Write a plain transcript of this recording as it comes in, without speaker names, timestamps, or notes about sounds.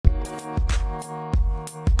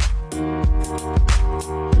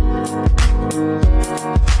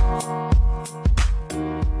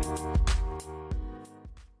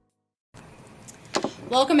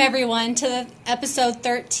Welcome, everyone, to episode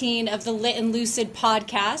 13 of the Lit and Lucid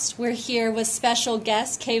podcast. We're here with special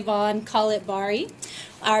guest Kayvon Khalid-Bari,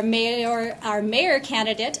 our mayor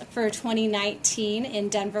candidate for 2019 in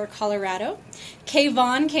Denver, Colorado.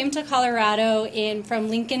 Kayvon came to Colorado from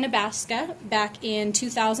Lincoln, Nebraska back in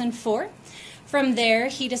 2004. From there,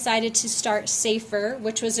 he decided to start SAFER,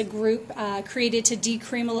 which was a group created to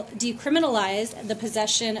decriminalize the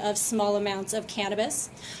possession of small amounts of cannabis.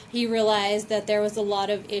 He realized that there was a lot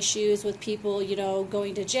of issues with people,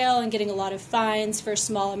 going to jail and getting a lot of fines for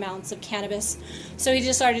small amounts of cannabis. So he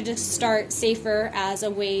decided to start SAFER as a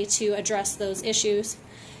way to address those issues.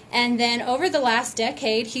 And then over the last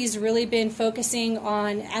decade, he's really been focusing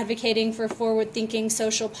on advocating for forward-thinking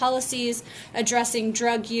social policies, addressing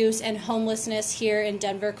drug use and homelessness here in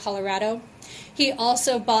Denver, Colorado. He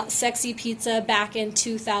also bought Sexy Pizza back in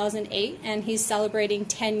 2008, and he's celebrating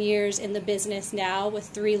 10 years in the business now with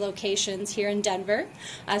 3 locations here in Denver.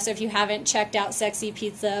 So if you haven't checked out Sexy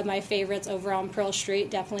Pizza, my favorites over on Pearl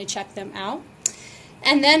Street, definitely check them out.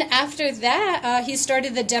 And then after that, he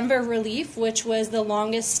started the Denver Relief, which was the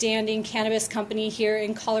longest-standing cannabis company here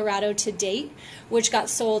in Colorado to date, which got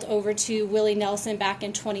sold over to Willie Nelson back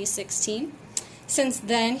in 2016. Since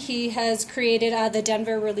then, he has created the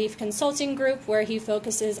Denver Relief Consulting Group, where he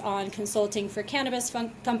focuses on consulting for cannabis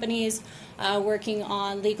companies, working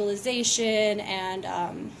on legalization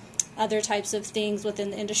and other types of things within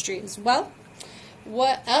the industry as well.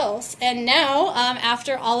 What else? And now,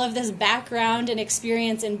 after all of this background and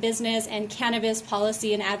experience in business and cannabis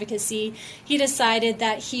policy and advocacy, he decided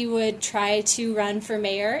that he would try to run for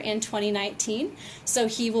mayor in 2019. So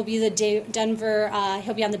he will be he'll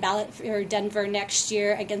be on the ballot for Denver next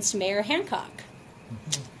year against Mayor Hancock.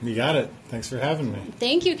 You got it. Thanks for having me.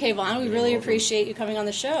 Thank you, Kayvon. We really appreciate you coming on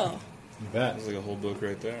the show. You bet. That's like a whole book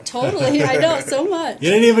right there. Totally. I know, so much.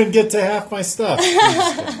 You didn't even get to half my stuff.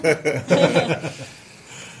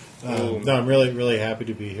 No, I'm really, really happy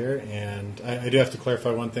to be here. And I do have to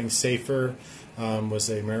clarify one thing. SAFER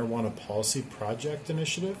was a marijuana policy project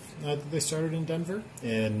initiative that they started in Denver.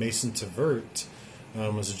 And Mason Tvert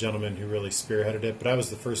was a gentleman who really spearheaded it. But I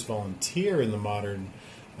was the first volunteer in the modern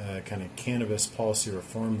kind of cannabis policy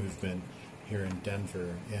reform movement here in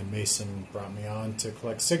Denver, and Mason brought me on to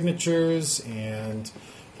collect signatures and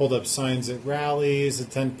hold up signs at rallies,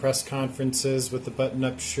 attend press conferences with the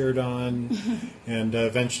button-up shirt on, and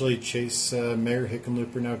eventually chase Mayor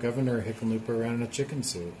Hickenlooper, now Governor Hickenlooper, around in a chicken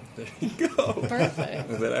suit. There you go. Perfect.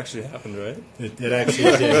 That actually happened, right? It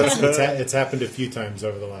actually did. It's happened a few times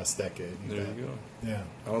over the last decade. There you go. Yeah.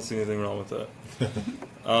 I don't see anything wrong with that.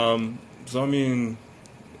 So, I mean,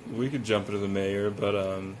 we could jump into the mayor, but...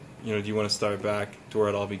 do you want to start back to where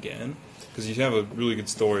it all began? Because you have a really good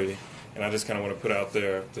story, and I just kind of want to put out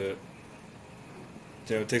there that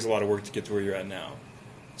it takes a lot of work to get to where you're at now.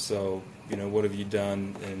 So, what have you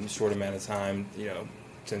done in a short amount of time,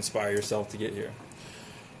 to inspire yourself to get here?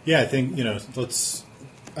 Yeah, I think, let's,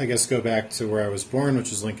 go back to where I was born,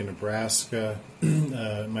 which is Lincoln, Nebraska.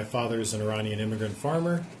 My father is an Iranian immigrant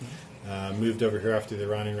farmer. Moved over here after the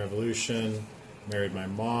Iranian Revolution. Married my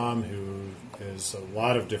mom, who is a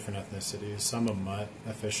lot of different ethnicities. Some a mutt,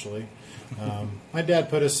 officially. My dad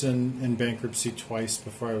put us in bankruptcy twice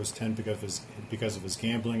before I was 10 because of his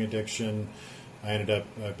gambling addiction. I ended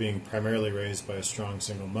up being primarily raised by a strong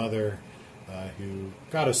single mother who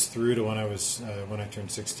got us through to when I turned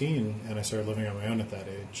 16, and I started living on my own at that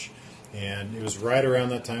age. And it was right around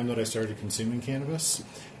that time that I started consuming cannabis.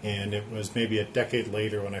 And it was maybe a decade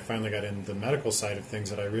later when I finally got into the medical side of things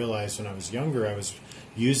that I realized when I was younger I was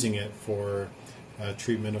using it for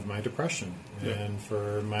treatment of my depression and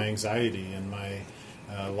for my anxiety and my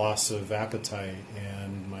loss of appetite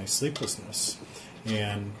and my sleeplessness.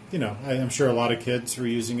 And, I'm sure a lot of kids were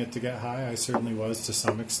using it to get high. I certainly was to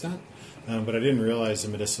some extent. But I didn't realize the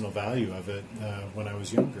medicinal value of it when I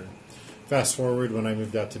was younger. Fast forward, when I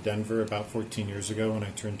moved out to Denver about 14 years ago, when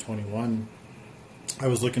I turned 21, I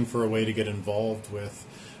was looking for a way to get involved with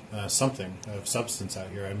something of substance out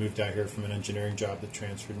here. I moved out here from an engineering job that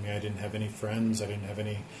transferred me. I didn't have any friends. I didn't have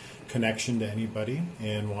any connection to anybody,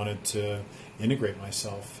 and wanted to integrate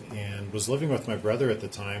myself. And was living with my brother at the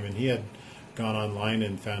time, and he had gone online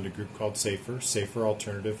and found a group called SAFER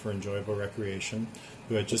Alternative for Enjoyable Recreation,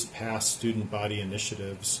 who had just passed student body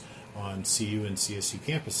initiatives on CU and CSU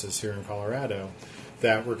campuses here in Colorado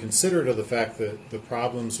that were considerate of the fact that the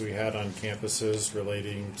problems we had on campuses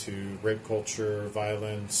relating to rape culture,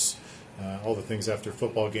 violence, all the things after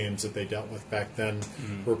football games that they dealt with back then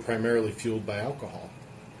were primarily fueled by alcohol.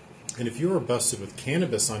 And if you were busted with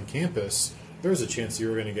cannabis on campus, there was a chance you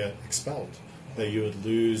were going to get expelled, that you would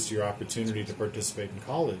lose your opportunity to participate in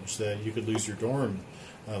college, that you could lose your dorm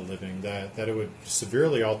living, that it would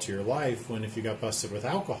severely alter your life when if you got busted with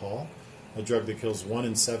alcohol, a drug that kills 1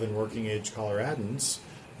 in 7 working-age Coloradans,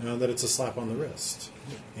 that it's a slap on the wrist.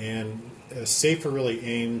 And SAFER really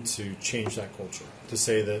aimed to change that culture, to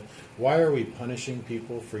say that why are we punishing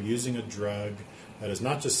people for using a drug that is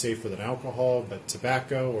not just safer than alcohol, but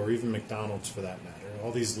tobacco or even McDonald's for that matter,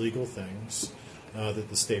 all these legal things that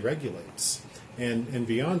the state regulates. And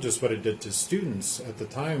beyond just what it did to students, at the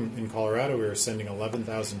time in Colorado we were sending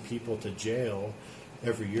 11,000 people to jail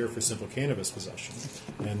every year for simple cannabis possession.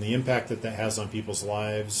 And the impact that has on people's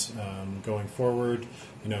lives going forward,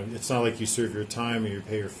 it's not like you serve your time or you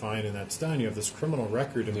pay your fine and that's done. You have this criminal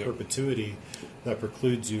record in perpetuity that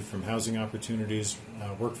precludes you from housing opportunities,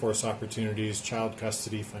 workforce opportunities, child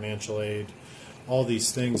custody, financial aid, all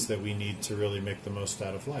these things that we need to really make the most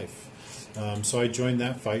out of life. So I joined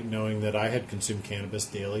that fight knowing that I had consumed cannabis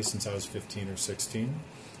daily since I was 15 or 16,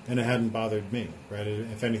 and it hadn't bothered me, right?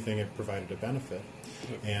 If anything, it provided a benefit.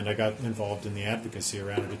 And I got involved in the advocacy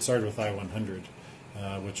around it. It started with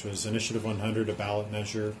I-100, which was Initiative 100, a ballot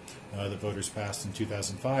measure that voters passed in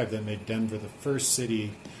 2005 that made Denver the first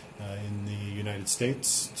city in the United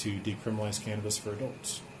States to decriminalize cannabis for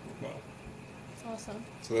adults. Wow. That's awesome.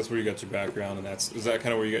 So that's where you got your background, and is that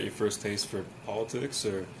kind of where you got your first taste for politics,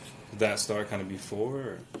 or did that start kind of before?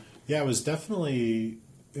 Or? Yeah, it was definitely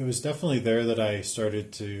there that I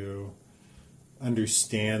started to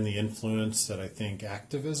understand the influence that I think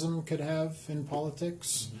activism could have in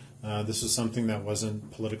politics. This was something that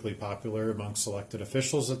wasn't politically popular amongst elected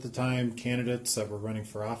officials at the time. Candidates that were running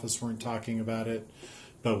for office weren't talking about it.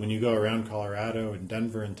 But when you go around Colorado and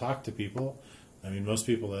Denver and talk to people, I mean, most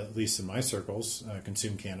people, at least in my circles,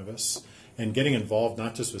 consume cannabis. And getting involved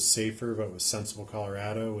not just with SAFER, but with Sensible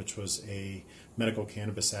Colorado, which was a medical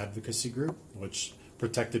cannabis advocacy group, which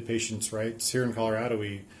protected patients' rights. Here in Colorado,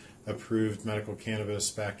 we approved medical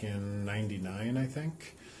cannabis back in '99, I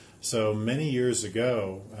think. So many years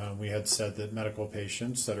ago, we had said that medical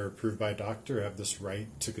patients that are approved by a doctor have this right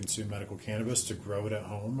to consume medical cannabis, to grow it at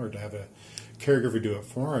home, or to have a caregiver do it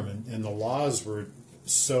for them. And the laws were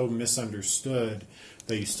so misunderstood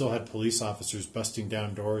that you still had police officers busting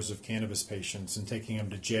down doors of cannabis patients and taking them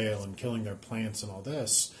to jail and killing their plants and all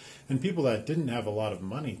this, and people that didn't have a lot of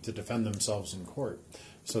money to defend themselves in court.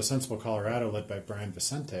 So Sensible Colorado, led by Brian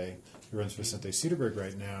Vicente, who runs Vicente Cedarburg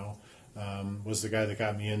right now, was the guy that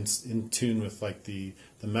got me in tune with like the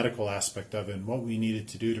medical aspect of it and what we needed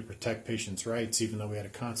to do to protect patients' rights, even though we had a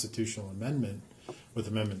constitutional amendment with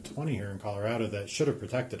Amendment 20 here in Colorado that should have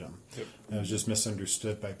protected them. Yep. It was just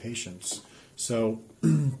misunderstood by patients. So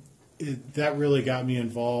that really got me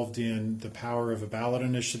involved in the power of a ballot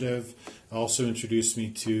initiative. Also introduced me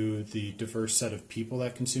to the diverse set of people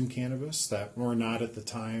that consume cannabis that were not at the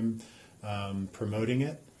time promoting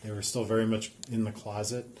it. They were still very much in the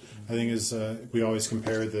closet. I think we always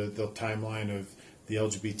compare the timeline of the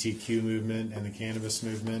LGBTQ movement and the cannabis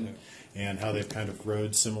movement and how they've kind of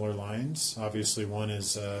rode similar lines. Obviously one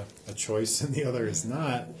is a choice and the other is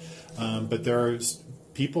not. But there are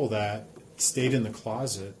people that stayed in the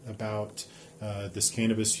closet about this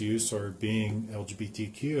cannabis use or being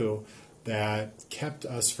LGBTQ that kept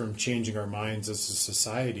us from changing our minds as a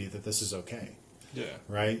society that this is okay. Yeah.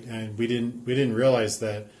 Right? And we didn't realize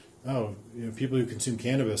that, people who consume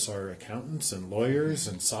cannabis are accountants and lawyers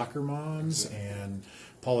and soccer moms and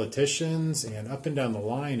politicians and up and down the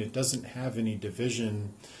line. It doesn't have any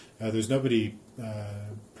division. There's nobody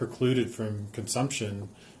precluded from consumption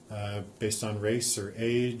based on race or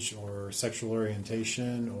age or sexual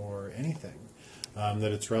orientation or anything.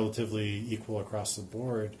 That it's relatively equal across the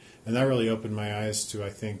board. And that really opened my eyes to, I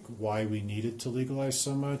think, why we needed to legalize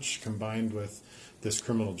so much, combined with this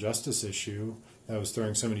criminal justice issue that was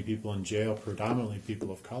throwing so many people in jail, predominantly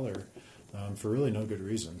people of color, for really no good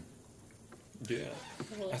reason. Yeah.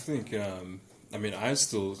 I think, I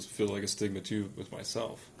still feel like a stigma, too, with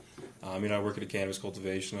myself. I work at a cannabis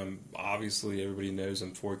cultivation. Obviously, everybody knows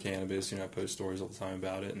I'm for cannabis. I post stories all the time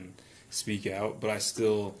about it and speak out. But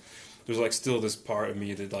there's still this part of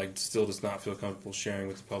me that still does not feel comfortable sharing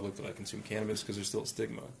with the public that I consume cannabis because there's still a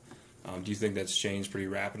stigma. Do you think that's changed pretty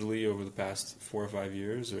rapidly over the past 4 or 5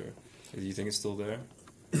 years, or do you think it's still there?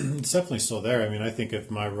 It's definitely still there. I think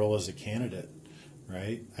of my role as a candidate,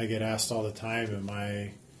 right? I get asked all the time, am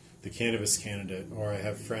I the cannabis candidate? Or I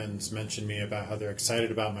have friends mention me about how they're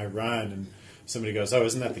excited about my run, and somebody goes, oh,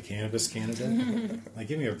 isn't that the cannabis candidate?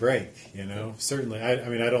 Give me a break, Certainly,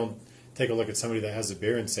 I don't take a look at somebody that has a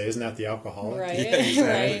beer and say, isn't that the alcoholic? Right. Yeah,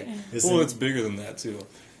 exactly. Right. Well, it's bigger than that, too.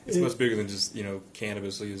 It's much bigger than just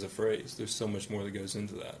cannabis as a phrase. There's so much more that goes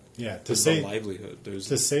into that. Yeah, there's a livelihood.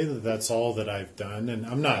 To say that that's all that I've done, and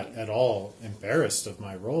I'm not at all embarrassed of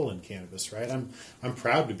my role in cannabis. Right, I'm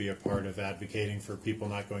proud to be a part of advocating for people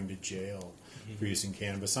not going to jail for using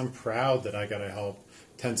cannabis. I'm proud that I got to help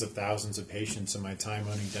tens of thousands of patients in my time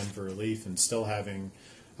owning Denver Relief and still having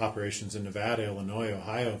operations in Nevada, Illinois,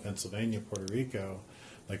 Ohio, Pennsylvania, Puerto Rico.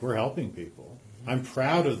 Like, we're helping people. I'm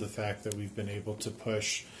proud of the fact that we've been able to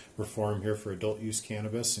push reform here for adult use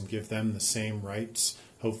cannabis and give them the same rights,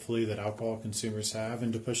 hopefully, that alcohol consumers have,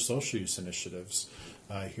 and to push social use initiatives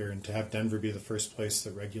here, and to have Denver be the first place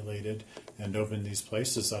that regulated and opened these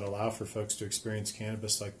places that allow for folks to experience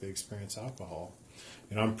cannabis like they experience alcohol.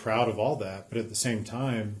 I'm proud of all that, but at the same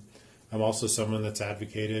time, I'm also someone that's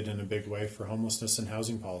advocated in a big way for homelessness and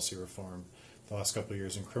housing policy reform the last couple of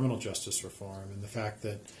years, and criminal justice reform, and the fact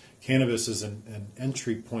that cannabis is an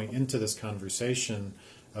entry point into this conversation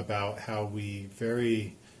about how we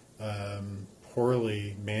very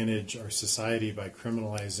poorly manage our society by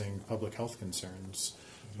criminalizing public health concerns,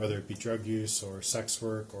 whether it be drug use or sex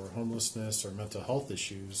work or homelessness or mental health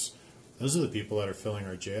issues. Those are the people that are filling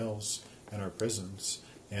our jails and our prisons.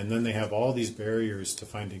 And then they have all these barriers to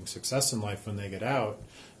finding success in life when they get out,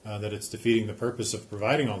 that it's defeating the purpose of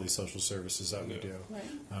providing all these social services that we do.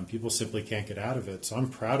 Right. People simply can't get out of it. So I'm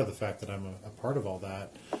proud of the fact that I'm a part of all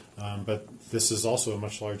that. But this is also a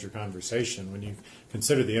much larger conversation. When you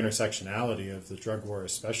consider the intersectionality of the drug war,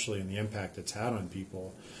 especially, and the impact it's had on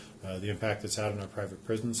people, the impact it's had on our private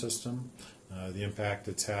prison system, the impact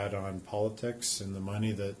it's had on politics and the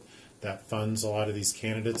money that funds a lot of these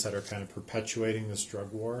candidates that are kind of perpetuating this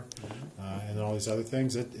drug war, and all these other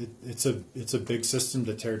things. It's a big system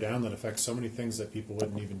to tear down that affects so many things that people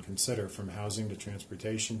wouldn't even consider, from housing to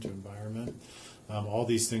transportation to environment. All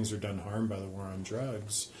these things are done harm by the war on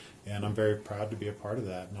drugs, and I'm very proud to be a part of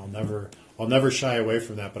that. And I'll never shy away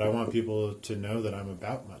from that. But I want people to know that I'm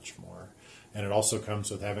about much more. And it also comes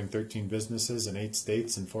with having 13 businesses in 8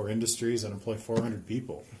 states and 4 industries and employ 400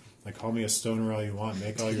 people. Like, call me a stoner all you want.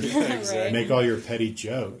 Make all your make all your petty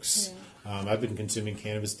jokes. Yeah. I've been consuming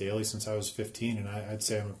cannabis daily since I was 15, and I'd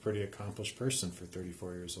say I'm a pretty accomplished person for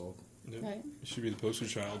 34 years old. Yeah. Right. You should be the poster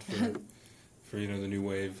child for the new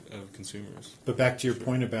wave of consumers. But back to your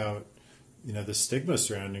point about the stigma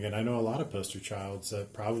surrounding it, I know a lot of poster childs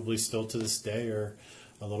that probably still to this day are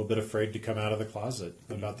a little bit afraid to come out of the closet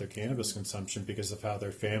about their cannabis consumption because of how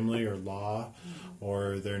their family or law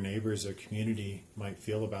or their neighbors or community might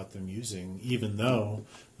feel about them using, even though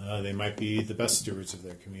they might be the best stewards of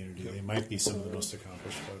their community. They might be some of the most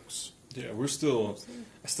accomplished folks. Yeah, I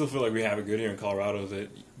still feel like we have it good here in Colorado that,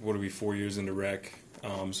 4 years into rec,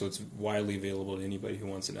 so it's widely available to anybody who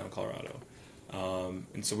wants it now in Colorado.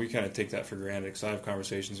 And so we kind of take that for granted, because I have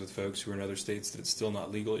conversations with folks who are in other states that it's still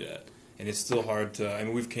not legal yet. And it's still hard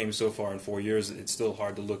we've came so far in 4 years, it's still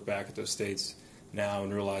hard to look back at those states now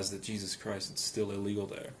and realize that, Jesus Christ, it's still illegal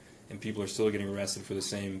there. And people are still getting arrested for the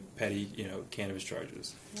same petty, cannabis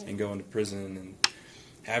charges and going to prison and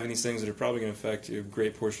having these things that are probably going to affect a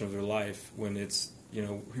great portion of their life when it's,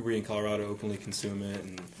 we in Colorado openly consume it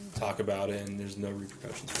and talk about it, and there's no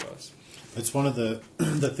repercussions for us. It's one of the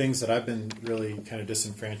things that I've been really kind of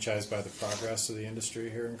disenfranchised by the progress of the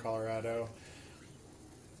industry here in Colorado.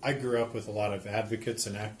 I grew up with a lot of advocates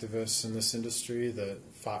and activists in this industry that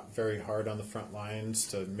fought very hard on the front lines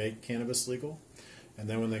to make cannabis legal. And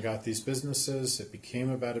then when they got these businesses, it became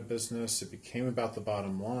about a business, it became about the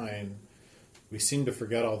bottom line. We seem to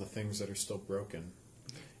forget all the things that are still broken.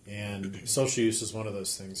 And social use is one of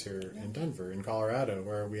those things here in Denver, in Colorado,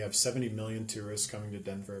 where we have 70 million tourists coming to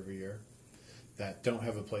Denver every year that don't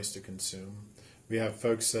have a place to consume. We have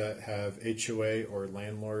folks that have HOA or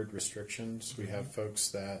landlord restrictions. We have folks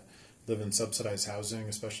that live in subsidized housing,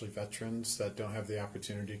 especially veterans, that don't have the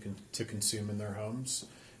opportunity to consume in their homes.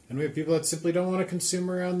 And we have people that simply don't want to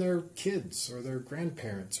consume around their kids or their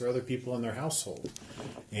grandparents or other people in their household.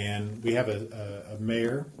 And we have a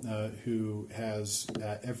mayor who has,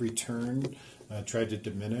 at every turn, tried to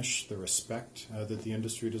diminish the respect that the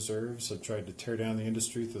industry deserves, have tried to tear down the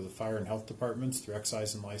industry through the fire and health departments, through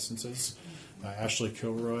excise and licenses. Ashley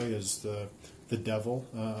Kilroy is the devil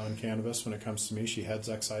on cannabis when it comes to me. She heads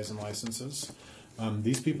excise and licenses.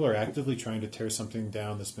 These people are actively trying to tear something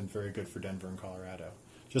down that's been very good for Denver and Colorado.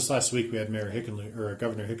 Just last week, we had Governor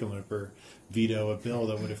Hickenlooper veto a bill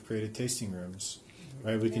that would have created tasting rooms.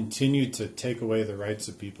 Right? We continue to take away the rights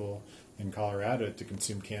of people in Colorado to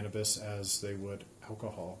consume cannabis as they would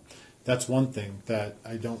alcohol. That's one thing that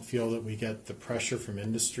I don't feel that we get the pressure from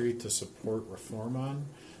industry to support reform on.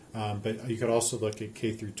 But you could also look at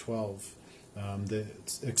K through 12 The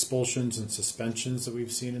expulsions and suspensions that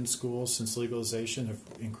we've seen in schools since legalization have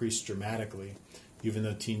increased dramatically, even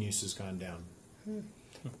though teen use has gone down.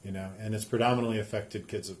 And it's predominantly affected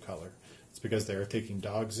kids of color. It's because they're taking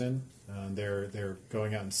dogs in. They're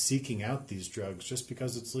going out and seeking out these drugs just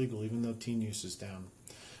because it's legal, even though teen use is down.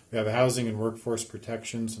 We have housing and workforce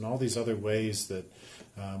protections and all these other ways that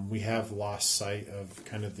we have lost sight of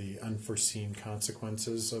kind of the unforeseen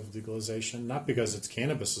consequences of legalization, not because it's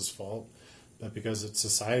cannabis's fault, but because it's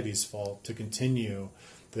society's fault to continue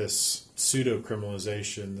this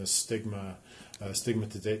pseudo-criminalization, this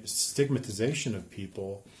stigmatization of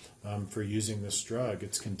people for using this drug.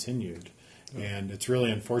 It's continued. And it's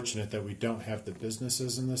really unfortunate that we don't have the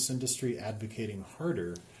businesses in this industry advocating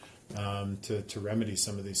harder to remedy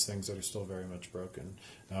some of these things that are still very much broken.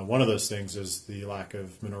 One of those things is the lack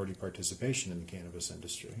of minority participation in the cannabis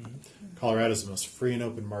industry. Colorado is the most free and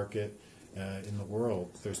open market in the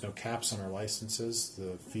world. There's no caps on our licenses.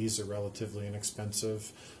 The fees are relatively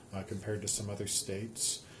inexpensive compared to some other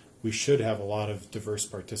states. We should have a lot of diverse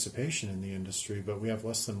participation in the industry, but we have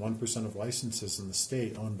less than 1% of licenses in the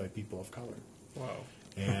state owned by people of color. Wow.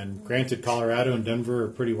 And granted, Colorado and Denver are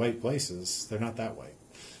pretty white places. They're not that white.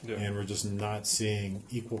 Yeah. And we're just not seeing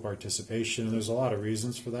equal participation. And there's a lot of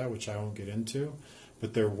reasons for that, which I won't get into.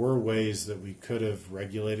 But there were ways that we could have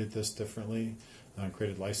regulated this differently,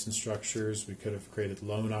 created license structures. We could have created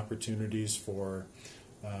loan opportunities for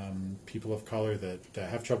people of color that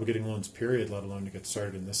have trouble getting loans, period, let alone to get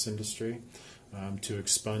started in this industry, to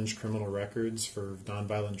expunge criminal records for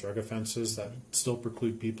nonviolent drug offenses that still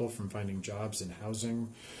preclude people from finding jobs and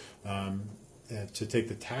housing, to take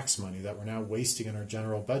the tax money that we're now wasting in our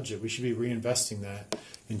general budget. We should be reinvesting that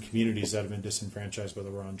in communities that have been disenfranchised by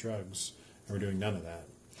the war on drugs, and we're doing none of that.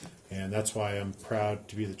 And that's why I'm proud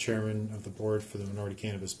to be the chairman of the board for the Minority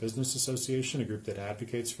Cannabis Business Association, a group that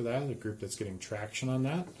advocates for that, a group that's getting traction on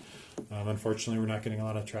that. Unfortunately, we're not getting a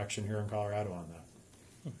lot of traction here in Colorado on that.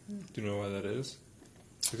 Do you know why that is?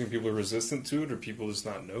 Do you think people are resistant to it, or people just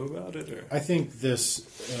not know about it? Or? I think this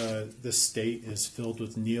state is filled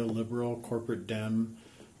with neoliberal corporate Dem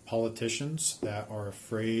politicians that are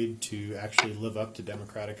afraid to actually live up to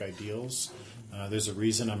democratic ideals. There's a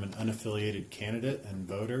reason I'm an unaffiliated candidate and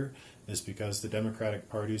voter, is because the Democratic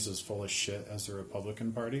Party is as full of shit as the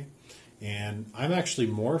Republican Party. And I'm actually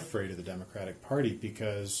more afraid of the Democratic Party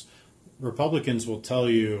because Republicans will tell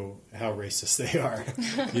you how racist they are.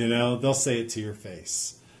 They'll say it to your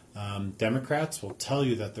face. Democrats will tell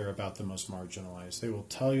you that they're about the most marginalized. They will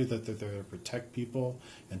tell you that they're there to protect people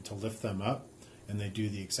and to lift them up, and they do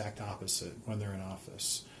the exact opposite when they're in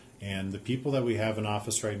office. And the people that we have in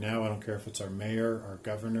office right now, I don't care if it's our mayor, our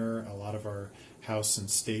governor, a lot of our House and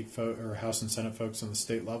House and Senate folks on the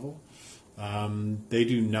state level, they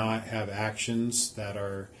do not have actions that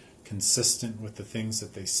are consistent with the things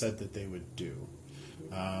that they said that they would do.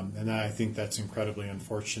 And I think that's incredibly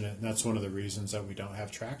unfortunate, and that's one of the reasons that we don't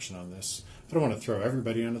have traction on this. I don't want to throw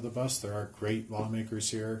everybody under the bus. There are great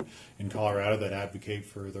lawmakers here in Colorado that advocate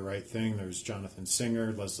for the right thing. There's Jonathan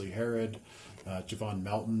Singer, Leslie Herod, Javon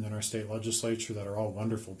Melton in our state legislature that are all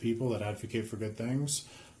wonderful people that advocate for good things,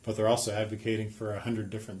 but they're also advocating for 100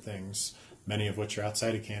 different things, many of which are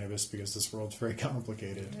outside of cannabis because this world's very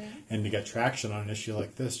complicated. Right. And to get traction on an issue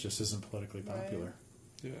like this just isn't politically popular.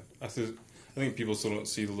 Right. Yeah, I think people still don't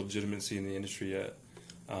see the legitimacy in the industry yet,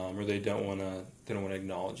 or they don't want to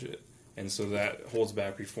acknowledge it, and so that holds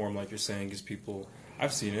back reform, like you're saying, because people.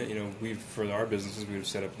 I've seen it. For our businesses, we've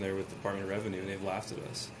set up in there with the Department of Revenue, and they've laughed at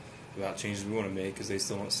us about changes we want to make because they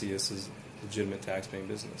still don't see us as legitimate tax-paying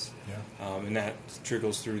business. Yeah. And that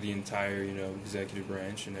trickles through the entire executive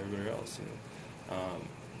branch and everybody else.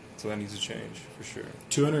 So that needs to change for sure.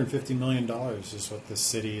 $250 million is what the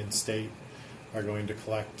city and state are going to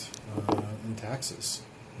collect in taxes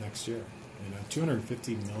next year.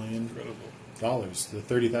 $250 million. Incredible. The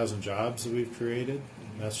 30,000 jobs that we've created,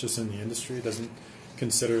 that's just in the industry. It doesn't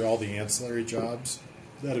consider all the ancillary jobs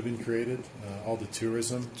that have been created, all the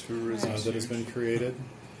tourism that has been created,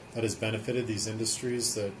 that has benefited these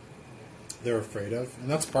industries that they're afraid of.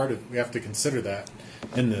 And that's part of, we have to consider that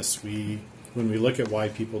in this. When we look at why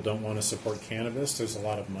people don't want to support cannabis, there's a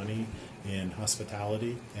lot of money in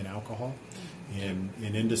hospitality and alcohol, in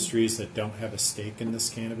industries that don't have a stake in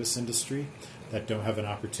this cannabis industry, that don't have an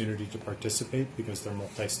opportunity to participate because they're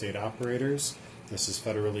multi-state operators. This is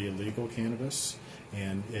federally illegal cannabis,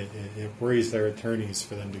 and it worries their attorneys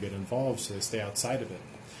for them to get involved, so they stay outside of it.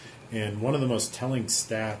 And one of the most telling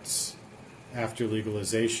stats after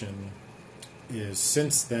legalization is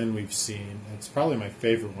since then we've seen, it's probably my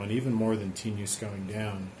favorite one, even more than teen use going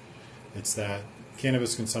down, it's that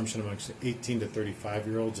cannabis consumption amongst 18 to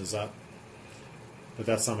 35-year-olds is up but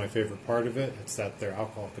that's not my favorite part of it. It's that their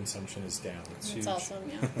alcohol consumption is down. That's awesome,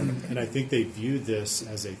 yeah. And I think they view this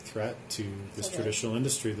as a threat to this Okay. traditional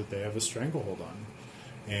industry that they have a stranglehold on.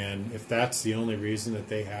 And if that's the only reason that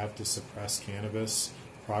they have to suppress cannabis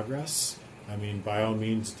progress, I mean, by all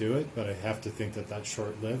means do it, but I have to think that that's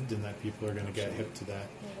short-lived and that people are going to get hip to that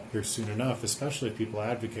here soon enough, especially if people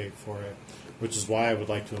advocate for it, which is why I would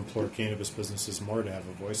like to implore cannabis businesses more to have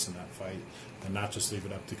a voice in that fight and not just leave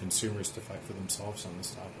it up to consumers to fight for themselves on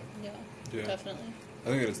this topic. Yeah. Definitely. I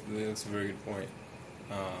think that's a very good point,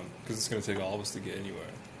 because it's going to take all of us to get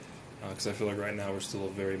anywhere. Because I feel like right now we're still a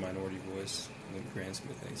very minority voice in the grand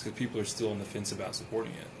scheme of things. Because people are still on the fence about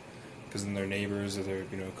supporting it. Because then their neighbors or their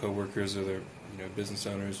coworkers or their business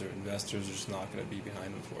owners or investors are just not going to be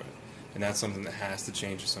behind them for it. And that's something that has to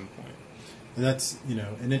change at some point. And that's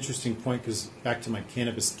an interesting point, because back to my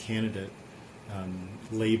cannabis candidate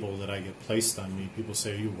label that I get placed on me, people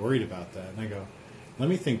say, "Are you worried about that?" And I go, let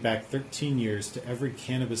me think back 13 years to every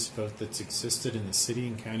cannabis vote that's existed in the city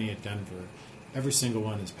and county of Denver. Every single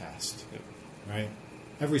one has passed, Yep. right?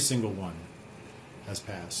 Every single one has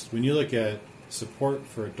passed. When you look at support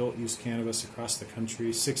for adult use cannabis across the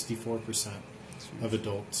country, 64% of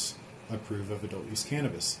adults approve of adult use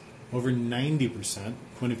cannabis. Over 90%,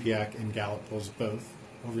 Quinnipiac and Gallup polls both,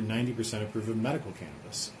 over 90% approve of medical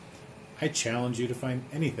cannabis. I challenge you to find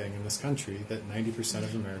anything in this country that 90%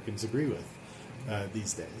 of Americans agree with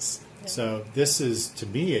these days. Yeah. So this is, to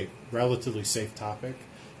me, a relatively safe topic.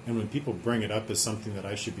 And when people bring it up as something that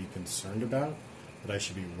I should be concerned about, that I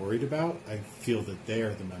should be worried about, I feel that they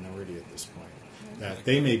are the minority at this point. That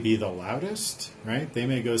they may be the loudest, right? They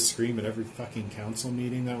may go scream at every fucking council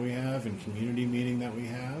meeting that we have and community meeting that we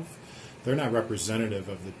have. They're not representative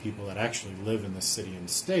of the people that actually live in the city and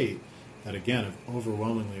state that, again, have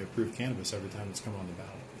overwhelmingly approved cannabis every time it's come on the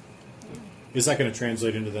ballot. Is that going to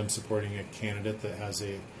translate into them supporting a candidate that has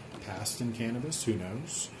a past in cannabis? Who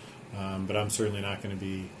knows? But I'm certainly not going to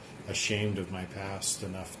be ashamed of my past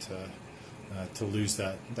enough to lose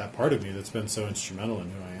that part of me that's been so instrumental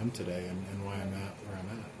in who I am today and why I'm at where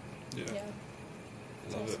I'm at. Yeah.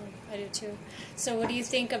 That's Love awesome. I do too. So what do you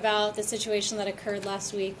think about the situation that occurred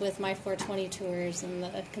last week with My 420 tours and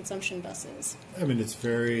the consumption buses? I mean, it's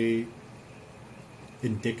very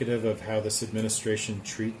indicative of how this administration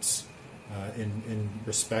treats in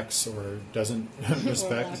respects or doesn't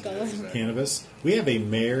respect lack of. cannabis. We have a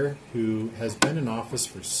mayor who has been in office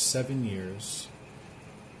for 7 years.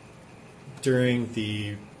 During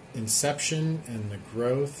the inception and the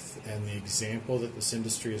growth and the example that this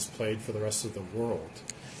industry has played for the rest of the world.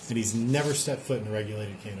 And he's never stepped foot in a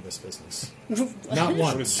regulated cannabis business. Not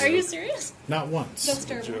once. Are you serious? Not once. That's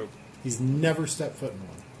terrible. Joke. He's never stepped foot in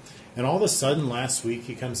one. And all of a sudden, last week,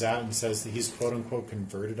 he comes out and says that he's quote-unquote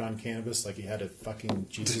converted on cannabis, like he had a fucking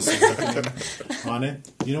Jesus on it.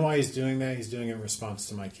 You know why he's doing that? He's doing it in response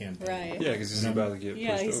to my campaign. Right. Yeah, because he's about to get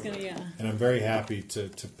Yeah, pushed he's over. going to, yeah. And I'm very happy to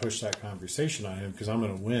push that conversation on him because I'm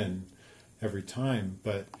going to win every time.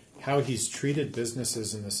 But how he's treated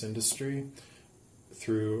businesses in this industry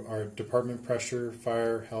through our department pressure,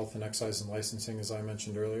 fire, health, and excise and licensing, as I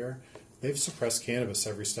mentioned earlier, they've suppressed cannabis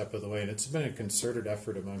every step of the way. And it's been a concerted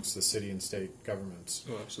effort amongst the city and state governments.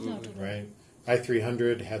 Oh, absolutely. Right?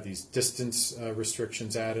 I-300 had these distance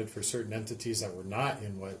restrictions added for certain entities that were not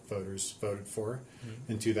in what voters voted for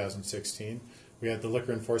in 2016. We had the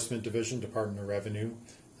Liquor Enforcement Division, Department of Revenue.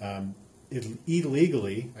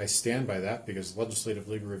 Illegally, I stand by that because Legislative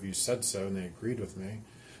Legal Review said so and they agreed with me,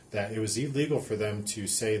 that it was illegal for them to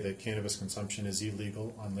say that cannabis consumption is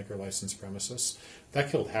illegal on liquor licensed premises.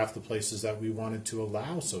 That killed half the places that we wanted to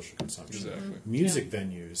allow social consumption. Exactly. Music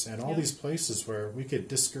venues and all Yeah. these places where we could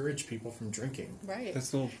discourage people from drinking. Right. That's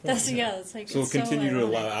the whole point. That's, yeah, it's like, So we'll it's continue to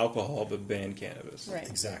ironic. allow alcohol but ban cannabis. Right.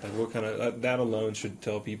 Exactly. Like what kind of that alone should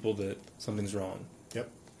tell people that something's wrong. Yep.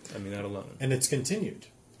 I mean that alone. And it's continued.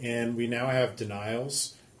 And we now have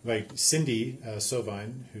denials. Like Cindy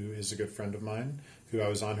Sovine, who is a good friend of mine, who I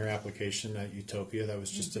was on her application at Utopia that was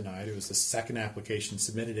just denied. It was the second application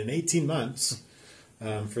submitted in 18 months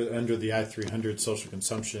for under the I-300 social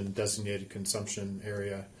consumption designated consumption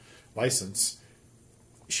area license.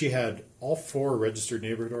 She had all 4 registered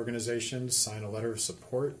neighborhood organizations sign a letter of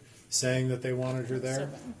support saying that they wanted her there,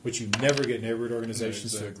 which you never get neighborhood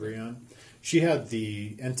organizations to agree on. She had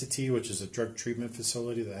the entity, which is a drug treatment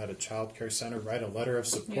facility that had a child care center, write a letter of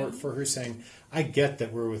support for her saying, I get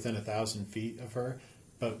that we're within 1,000 feet of her,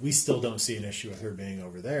 but we still don't see an issue with her being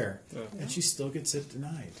over there. And she still gets it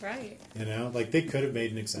denied. Right. You know, like they could have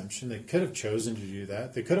made an exemption. They could have chosen to do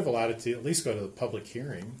that. They could have allowed it to at least go to the public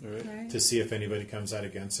hearing Right. to see if anybody comes out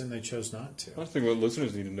against it, and they chose not to. I think what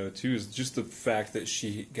listeners need to know too is just the fact that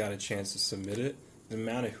she got a chance to submit it the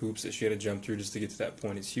amount of hoops that she had to jump through just to get to that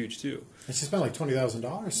point is huge too. And she spent like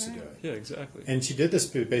 $20,000 to do it. Yeah, exactly. And she did this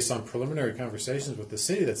based on preliminary conversations with the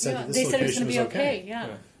city that said that this they said it was location going to was be okay.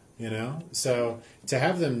 Yeah. You know, so to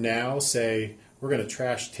have them now say we're going to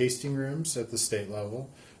trash tasting rooms at the state level,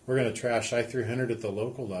 we're going to trash I-300 at the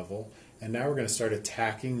local level, and now we're going to start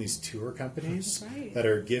attacking these tour companies Right. that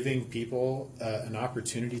are giving people an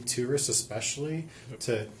opportunity, tourists especially,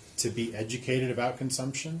 to be educated about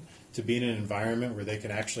consumption, to be in an environment where they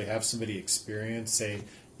can actually have somebody experience, say,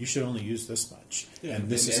 you should only use this much, and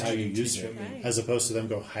this is how you use it, Right. as opposed to them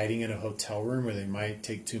go hiding in a hotel room where they might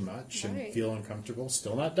take too much and Right. feel uncomfortable,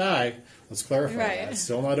 still not die. Let's clarify Right. that.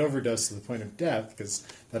 Still not overdose to the point of death, because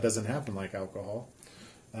that doesn't happen like alcohol.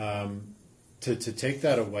 To take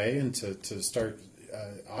that away and to start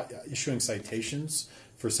issuing citations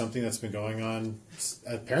for something that's been going on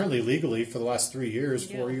apparently legally for the last 3 years,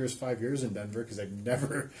 4 Yeah. years, 5 years in Denver, because they've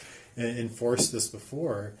never enforced this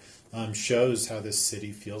before, shows how this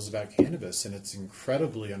city feels about cannabis, and it's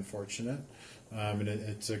incredibly unfortunate. And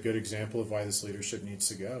it's a good example of why this leadership needs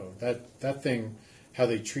to go. That thing, how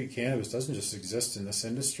they treat cannabis, doesn't just exist in this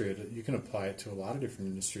industry. You can apply it to a lot of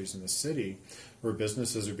different industries in the city, where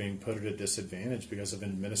businesses are being put at a disadvantage because of an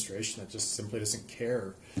administration that just simply doesn't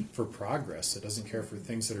care for progress. It doesn't care for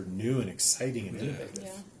things that are new and exciting and innovative.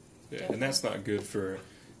 Yeah. Yeah, and that's not good for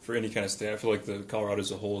any kind of state. I feel like the Colorado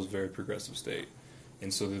as a whole is a very progressive state,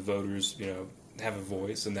 and so the voters, have a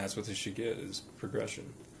voice, and that's what they should get is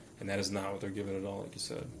progression, and that is not what they're given at all, like you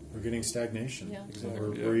said. We're getting stagnation. Yeah. Exactly,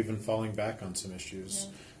 We're even falling back on some issues.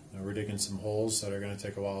 We're digging some holes that are going to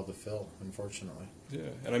take a while to fill, unfortunately. Yeah,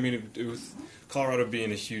 and I mean, with Colorado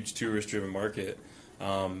being a huge tourist-driven market,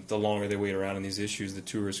 the longer they wait around on these issues, the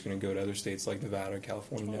tourists are going to go to other states like Nevada or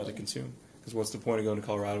California now to Totally. consume. Because what's the point of going to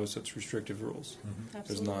Colorado with such restrictive rules?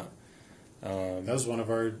 There's Absolutely. not. That was one of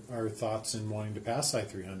our thoughts in wanting to pass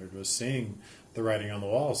I-300, was seeing the writing on the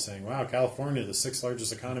wall saying, wow, California, the sixth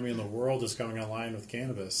largest economy in the world, is coming online with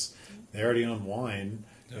cannabis. They already own wine.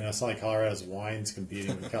 It's not like Colorado's wine's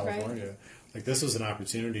competing with California. Like, this was an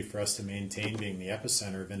opportunity for us to maintain being the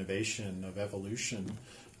epicenter of innovation, of evolution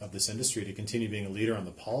of this industry, to continue being a leader on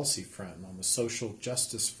the policy front and on the social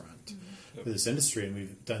justice front for this industry. And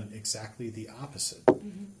we've done exactly the opposite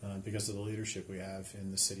because of the leadership we have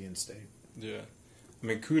in the city and state. Yeah. I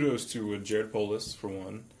mean, kudos to Jared Polis, for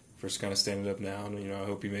one, for kind of standing up now. And, I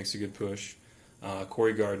hope he makes a good push.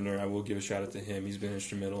 Corey Gardner, I will give a shout out to him. He's been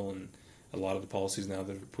instrumental in a lot of the policies now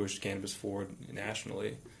that have pushed cannabis forward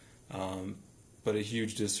nationally. But a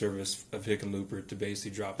huge disservice of Hickenlooper to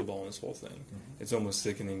basically drop the ball in this whole thing. It's almost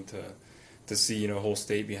sickening to see, a whole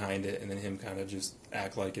state behind it, and then him kind of just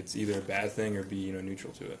act like it's either a bad thing or be,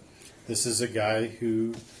 neutral to it. This is a guy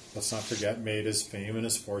who, let's not forget, made his fame and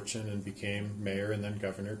his fortune and became mayor and then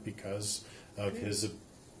governor because of his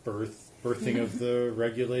birthing of the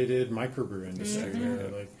regulated microbrew industry. There.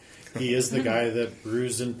 Like, he is the guy that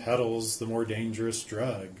brews and peddles the more dangerous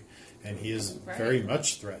drug, and he is very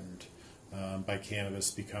much threatened by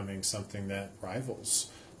cannabis becoming something that rivals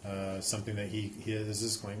something that he is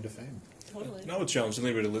his claim to fame. Totally. And I would challenge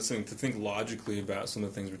anybody listening to think logically about some of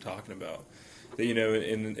the things we're talking about. That,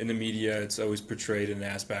 in the media, it's always portrayed in an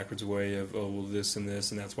ass-backwards way of, oh, well, this, and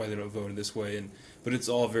that's why they don't vote in this way. But it's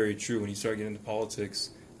all very true. When you start getting into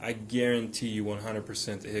politics, I guarantee you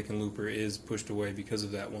 100% that Hickenlooper is pushed away because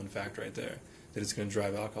of that one fact right there, that it's going to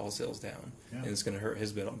drive alcohol sales down, and it's going to hurt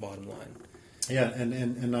his bottom line. Yeah,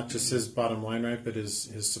 and not just his bottom line, right, but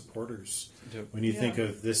his supporters. Yep. When you think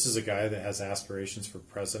of, this is a guy that has aspirations for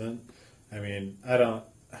president, I mean, I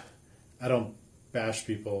don't bash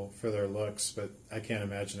people for their looks, but I can't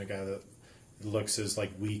imagine a guy that looks as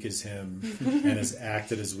weak as him and has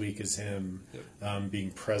acted as weak as him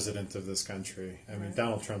being president of this country. I mean,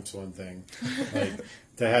 Donald Trump's one thing.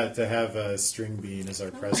 To have a string bean as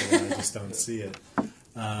our president, I just don't see it.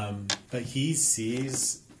 But he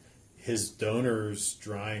sees his donors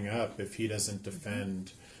drying up if he doesn't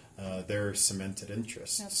defend their cemented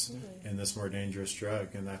interests in this more dangerous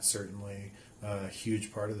drug, and that's certainly a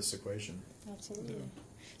huge part of this equation. Absolutely.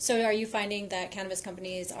 So are you finding that cannabis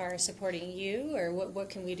companies are supporting you, or what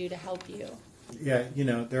can we do to help you? Yeah,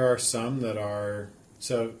 there are some that are,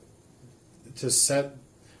 so to set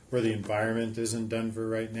where the environment is in Denver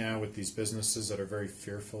right now with these businesses that are very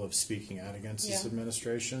fearful of speaking out against this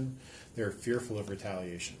administration, they're fearful of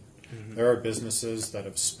retaliation. There are businesses that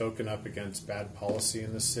have spoken up against bad policy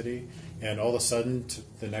in the city, and all of a sudden,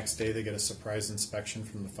 the next day, they get a surprise inspection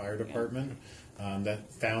from the fire department that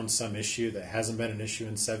found some issue that hasn't been an issue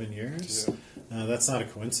in 7 years. That's not a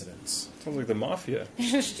coincidence. Sounds like the mafia.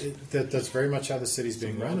 That's very much how the city's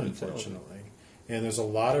being run, unfortunately. And there's a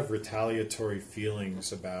lot of retaliatory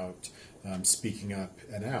feelings about speaking up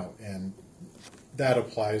and out. And that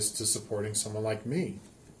applies to supporting someone like me,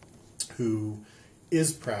 who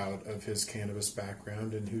is proud of his cannabis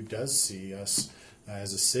background and who does see us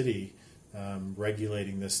as a city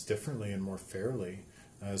regulating this differently and more fairly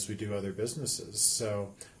as we do other businesses.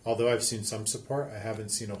 So although I've seen some support, I haven't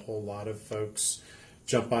seen a whole lot of folks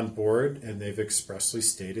jump on board, and they've expressly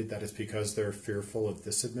stated that it's because they're fearful of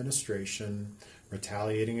this administration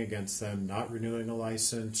retaliating against them, not renewing a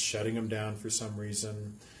license, shutting them down for some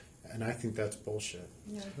reason. And I think that's bullshit.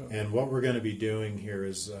 Yeah. And what we're going to be doing here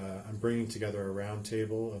is I'm bringing together a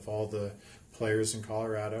roundtable of all the players in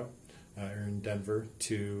Colorado or in Denver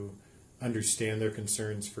to understand their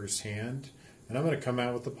concerns firsthand. And I'm going to come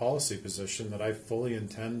out with a policy position that I fully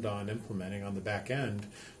intend on implementing on the back end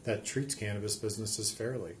that treats cannabis businesses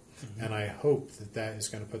fairly. Mm-hmm. And I hope that that is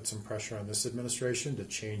going to put some pressure on this administration to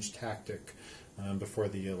change tactic before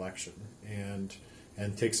the election and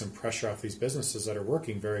take some pressure off these businesses that are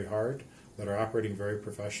working very hard, that are operating very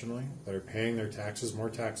professionally, that are paying their taxes, more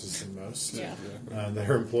taxes than most, that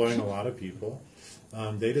are employing a lot of people.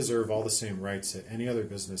 They deserve all the same rights that any other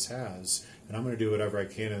business has, and I'm going to do whatever I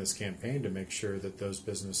can in this campaign to make sure that those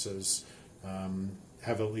businesses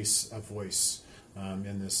have at least a voice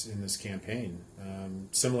in this campaign.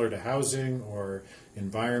 Similar to housing or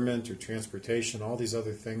environment or transportation, all these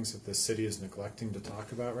other things that the city is neglecting to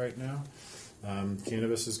talk about right now,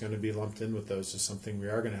 cannabis is going to be lumped in with those as something we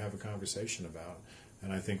are going to have a conversation about.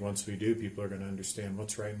 And I think once we do, people are going to understand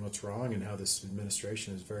what's right and what's wrong and how this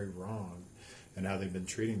administration is very wrong and how they've been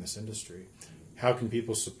treating this industry. How can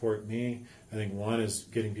people support me? I think one is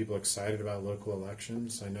getting people excited about local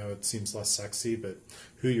elections. I know it seems less sexy, but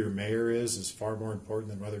who your mayor is far more important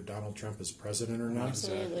than whether Donald Trump is president or not.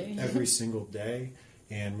 Absolutely. Every single day.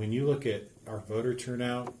 And when you look at our voter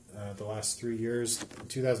turnout the last 3 years, in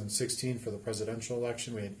 2016 for the presidential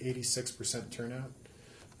election, we had 86% turnout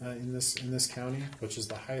in this county, which is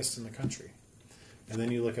the highest in the country. And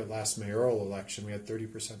then you look at last mayoral election, we had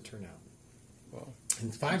 30% turnout. Wow.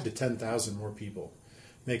 And 5,000 to 10,000 more people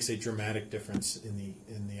makes a dramatic difference in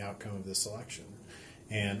the outcome of this election.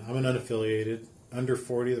 And I'm an unaffiliated. Under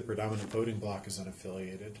 40, the predominant voting bloc is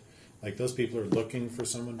unaffiliated. Like, those people are looking for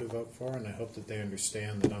someone to vote for, and I hope that they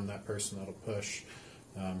understand that I'm that person that'll push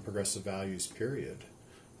progressive values, period.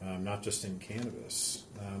 Not just in cannabis.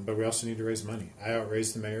 But we also need to raise money. I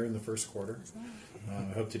outraised the mayor in the first quarter.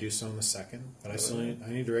 I hope to do so in the second. But I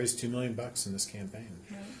need to raise $2 million in this campaign.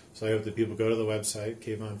 Right. So I hope that people go to the website,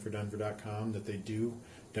 kayvonfordenver.com, that they do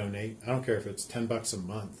donate. I don't care if it's $10 a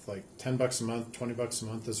month. Like $10 a month, $20 a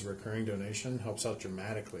month as a recurring donation helps out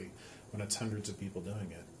dramatically when it's hundreds of people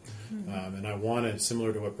doing it. Mm-hmm. And I wanted,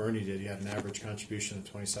 similar to what Bernie did, he had an average contribution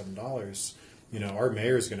of $27. You know, our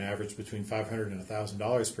mayor is going to average between $500 and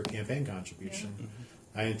 $1,000 per campaign contribution. Yeah.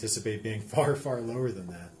 Mm-hmm. I anticipate being far, far lower than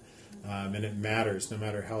that. And it matters, no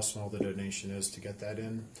matter how small the donation is, to get that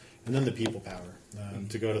in. And then the people power,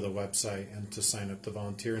 to go to the website and to sign up to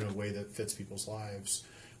volunteer in a way that fits people's lives.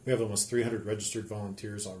 We have almost 300 registered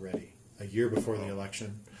volunteers already, a year before the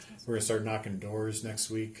election. We're going to start knocking doors next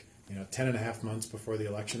week. 10 and a half months before the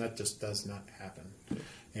election. That just does not happen.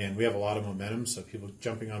 And we have a lot of momentum, so people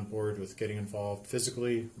jumping on board with getting involved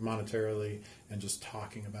physically, monetarily, and just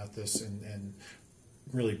talking about this and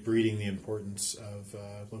really breeding the importance of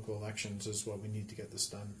local elections is what we need to get this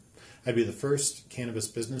done. I'd be the first cannabis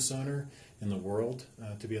business owner in the world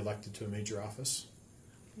to be elected to a major office.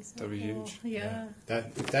 That'd be huge. Yeah.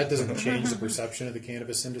 If that doesn't change the perception of the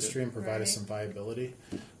cannabis industry and provide us some viability,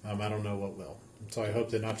 I don't know what will. So I hope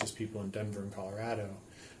that not just people in Denver and Colorado,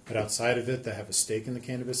 but outside of it that have a stake in the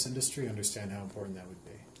cannabis industry understand how important that would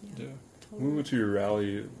be. Yeah. Totally. We went to your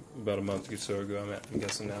rally about a month or so ago, I'm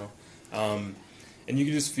guessing now. And you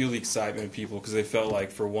could just feel the excitement of people because they felt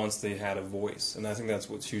like for once they had a voice. And I think that's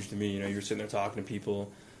what's huge to me. You're sitting there talking to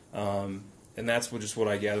people. And that's just what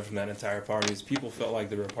I gathered from that entire party is people felt like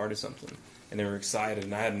they were a part of something. And they were excited.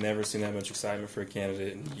 And I had never seen that much excitement for a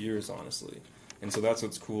candidate in years, honestly. And so that's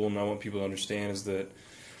what's cool. And I want people to understand is that,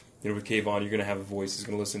 with Kayvon, you're going to have a voice. He's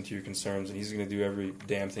going to listen to your concerns. And he's going to do every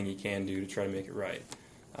damn thing he can do to try to make it right.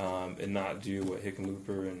 And not do what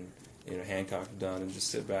Hickenlooper and Hancock have done and just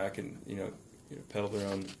sit back and, peddle their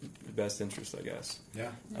own best interest, I guess. Yeah.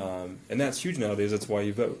 And that's huge nowadays. That's why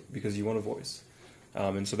you vote, because you want a voice.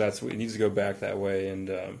 And so that's what it needs to go back that way. And,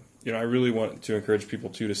 I really want to encourage people,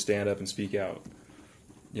 too, to stand up and speak out.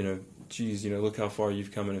 Look how far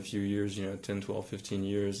you've come in a few years, 10, 12, 15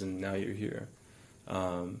 years, and now you're here.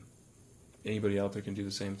 Anybody out there can do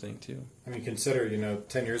the same thing, too. I mean, consider,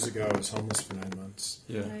 10 years ago I was homeless for 9 months.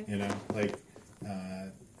 Yeah. Right.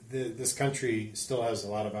 this country still has a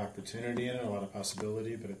lot of opportunity in it, a lot of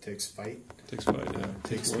possibility, but it takes fight. It takes fight. Yeah. It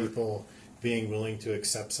takes people being willing to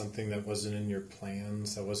accept something that wasn't in your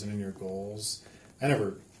plans, that wasn't in your goals.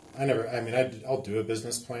 I'll do a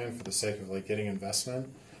business plan for the sake of like getting investment,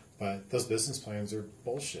 but those business plans are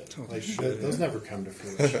bullshit. Those never come to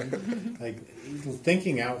fruition. Like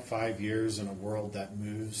thinking out 5 years in a world that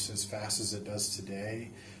moves as fast as it does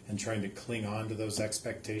today and trying to cling on to those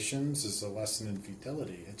expectations is a lesson in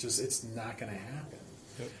futility. It's not going to happen.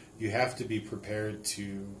 Yep. You have to be prepared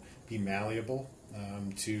to be malleable,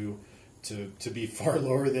 to be far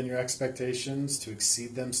lower than your expectations, to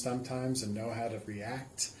exceed them sometimes, and know how to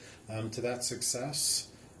react to that success.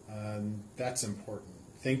 That's important.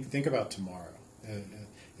 Think about tomorrow.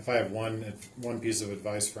 If I have one piece of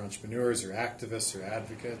advice for entrepreneurs or activists or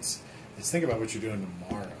advocates, it's think about what you're doing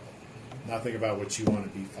tomorrow, not think about what you want to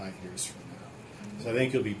be 5 years from now. So I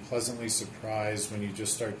think you'll be pleasantly surprised when you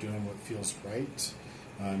just start doing what feels right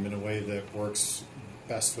in a way that works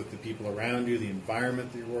best with the people around you, the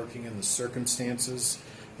environment that you're working in, the circumstances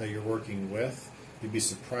that you're working with. You'd be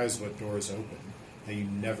surprised what doors open that you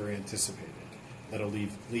never anticipated. That'll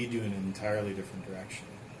lead you in an entirely different direction.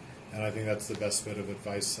 And I think that's the best bit of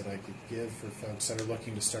advice that I could give for folks that are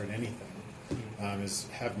looking to start anything, is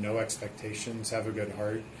have no expectations, have a good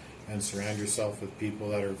heart, and surround yourself with people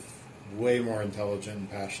that are way more intelligent and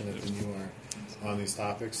passionate than you are on these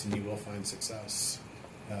topics, and you will find success.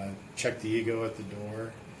 Check the ego at the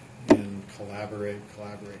door and collaborate.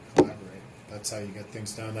 That's how you get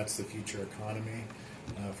things done. That's the future economy.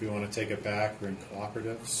 If we want to take it back, we're in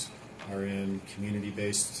cooperatives, or in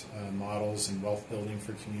community-based models and wealth building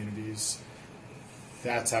for communities.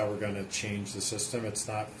 That's how we're going to change the system. It's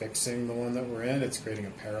not fixing the one that we're in. It's creating a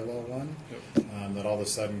parallel one that all of a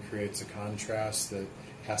sudden creates a contrast that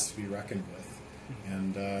has to be reckoned with.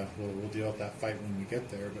 And we'll deal with that fight when we get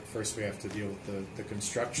there. But first we have to deal with the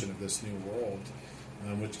construction of this new world,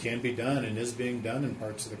 which can be done and is being done in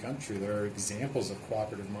parts of the country. There are examples of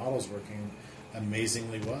cooperative models working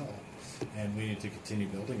amazingly well. And we need to continue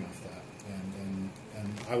building off that. And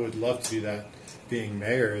I would love to do that. Being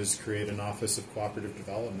mayor is create an office of cooperative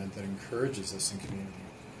development that encourages this in community.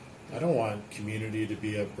 I don't want community to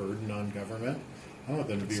be a burden on government. I don't want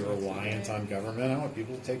them to be reliant on government. I want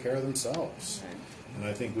people to take care of themselves. Right. And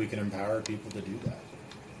I think we can empower people to do that.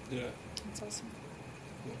 Yeah. That's awesome.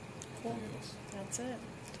 Cool. That's it.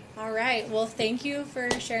 All right. Well, thank you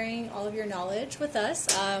for sharing all of your knowledge with us.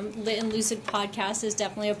 Lit and Lucid Podcast is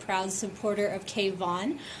definitely a proud supporter of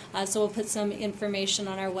Kayvon. So we'll put some information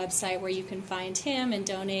on our website where you can find him and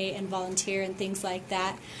donate and volunteer and things like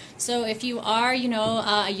that. So if you are,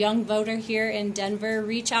 a young voter here in Denver,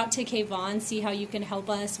 reach out to Kayvon, see how you can help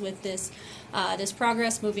us with this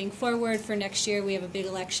progress moving forward for next year. We have a big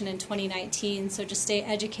election in 2019, so just stay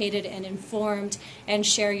educated and informed and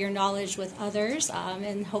share your knowledge with others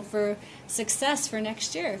and hope for success for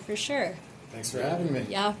next year, for sure. Thanks for having me.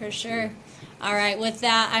 Yeah, for sure. All right, with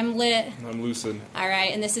that, I'm Lit. I'm Lucid. All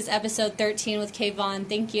right, and this is episode 13 with Kayvon.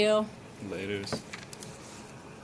 Thank you. Laters.